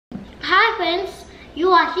friends, you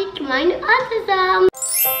are watching My Own Autism.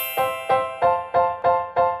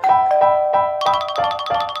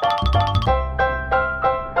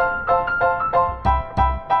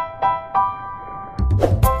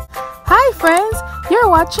 Hi friends, you're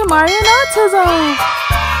watching My Own Autism.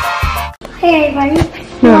 Hey everybody,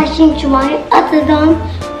 you're watching My Own Autism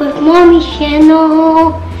with Mommy's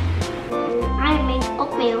channel. I make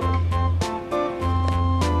oatmeal.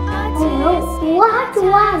 Oh no, what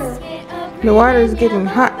water? The water is getting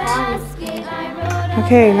hot.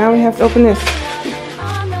 Okay, now we have to open this.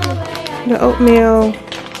 The oatmeal.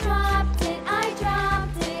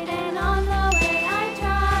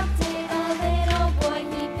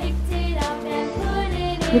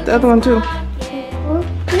 Get the other one too.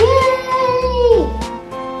 Yay!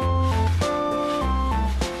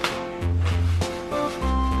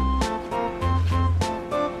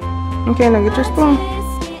 Okay, now get your spoon.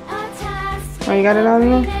 Oh, you got it all in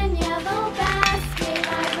there?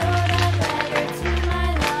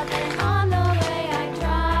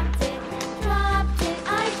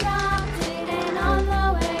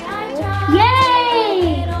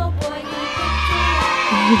 Yay!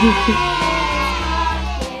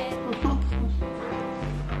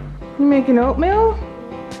 You're making oatmeal?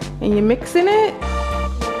 And you're mixing it?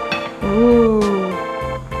 Ooh.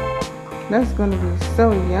 That's gonna be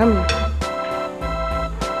so yummy.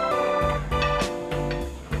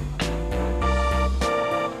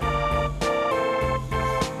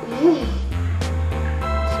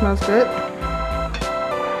 Smells good.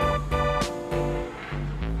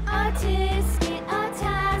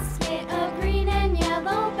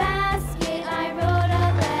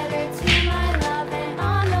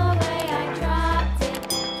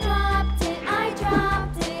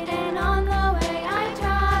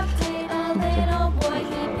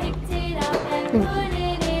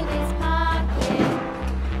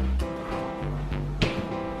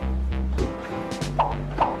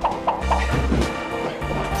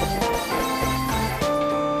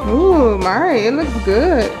 Ooh, Mari, it looks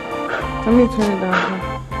good. Let me turn it down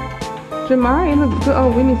here. Jamari, it looks good. Oh,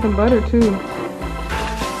 we need some butter too.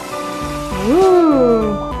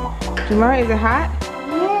 Ooh. Jamari, is it hot?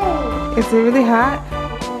 Yeah. Is it really hot?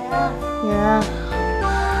 Yeah.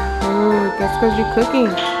 Ooh, that's because you're cooking.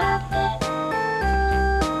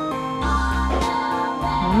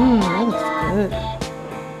 That looks good.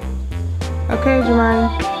 Okay, Jamari,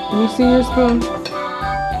 let me see your spoon.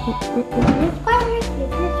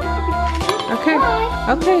 Okay,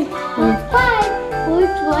 okay.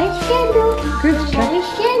 Good job.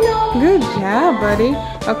 Good job, buddy.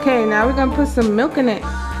 Okay, now we're gonna put some milk in it.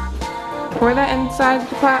 Pour that inside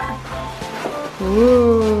the pot.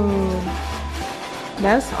 Ooh,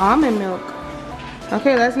 that's almond milk.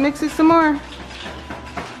 Okay, let's mix it some more.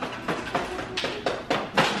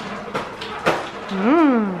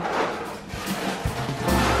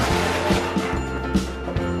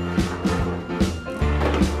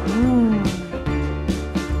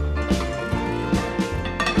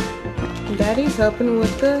 Daddy's helping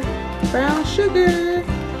with the brown sugar.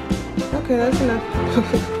 Okay, that's enough.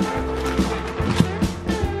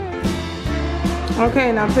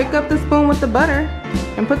 Okay, now pick up the spoon with the butter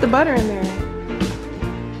and put the butter in there.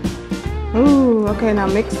 Ooh, okay, now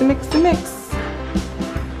mix.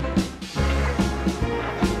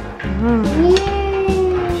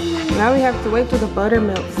 Now we have to wait till the butter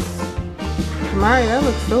melts. Mari, that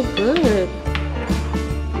looks so good.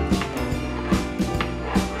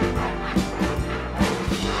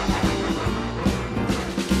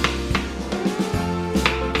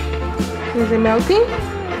 Is it melting?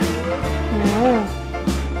 Yeah.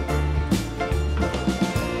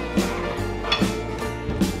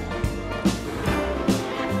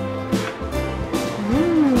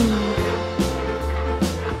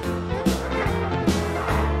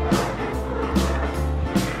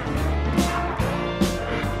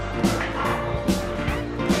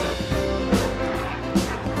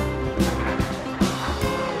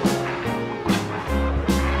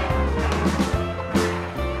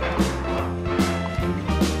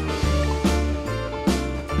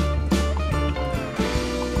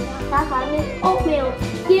 Oatmeal.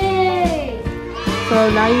 Yay! So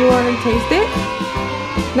now you want to taste it?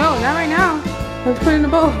 No, not right now. Let's put it in the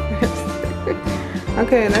bowl first.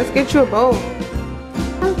 Okay, let's get you a bowl.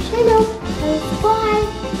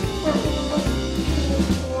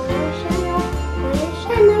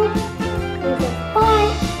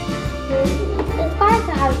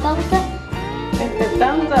 Hit the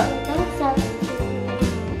thumbs up.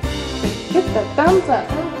 Hit the thumbs up.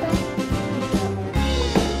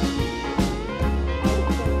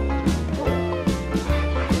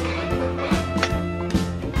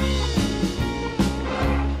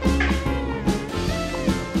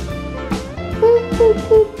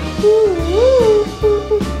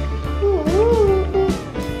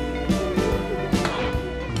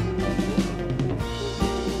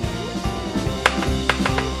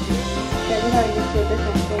 we gotta get to a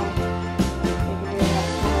different thing.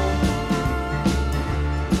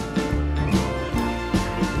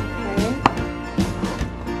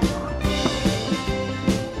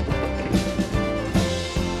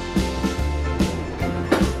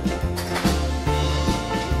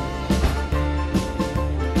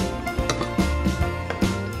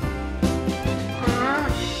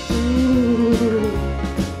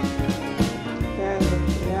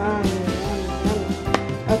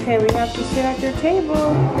 Okay, we have to sit at your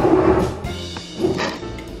table.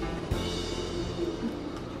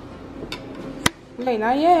 Wait,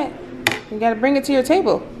 not yet. You gotta bring it to your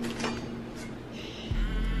table.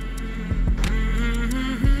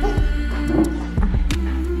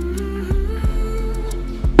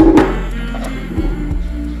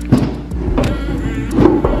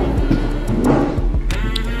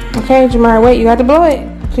 Okay, Jamar, wait, you got to blow it.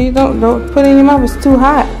 Please don't put it in your mouth, it's too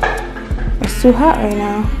hot. It's too hot right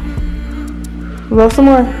now. Blow some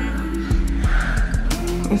more.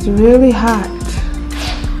 It's really hot.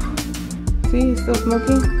 See, it's still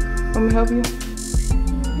smoking. Want me to help you?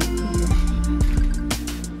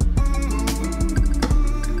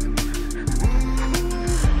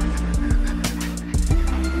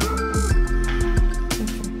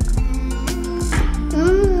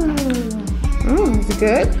 Is it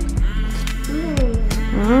good?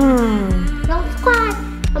 Subscribe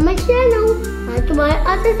on my channel. To my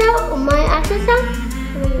autism.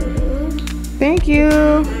 Thank you.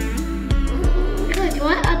 Good,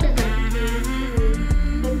 my autism.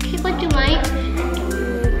 Keep what you like.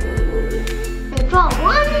 Draw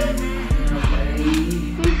one.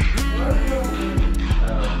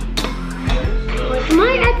 What's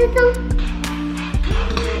my autism?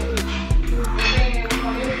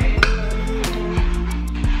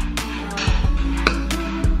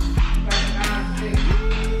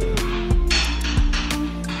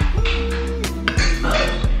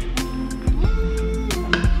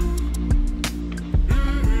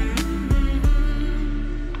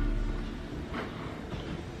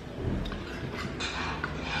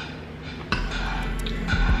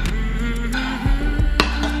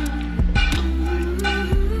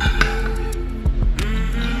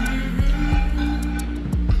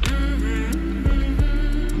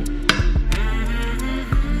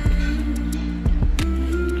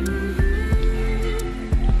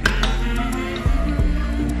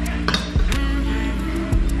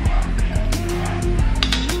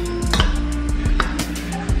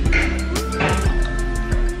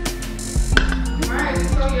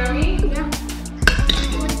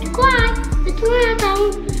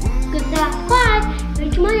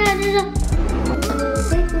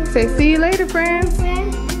 Say see you later, friends.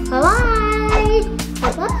 Bye-bye.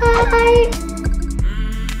 Bye-bye.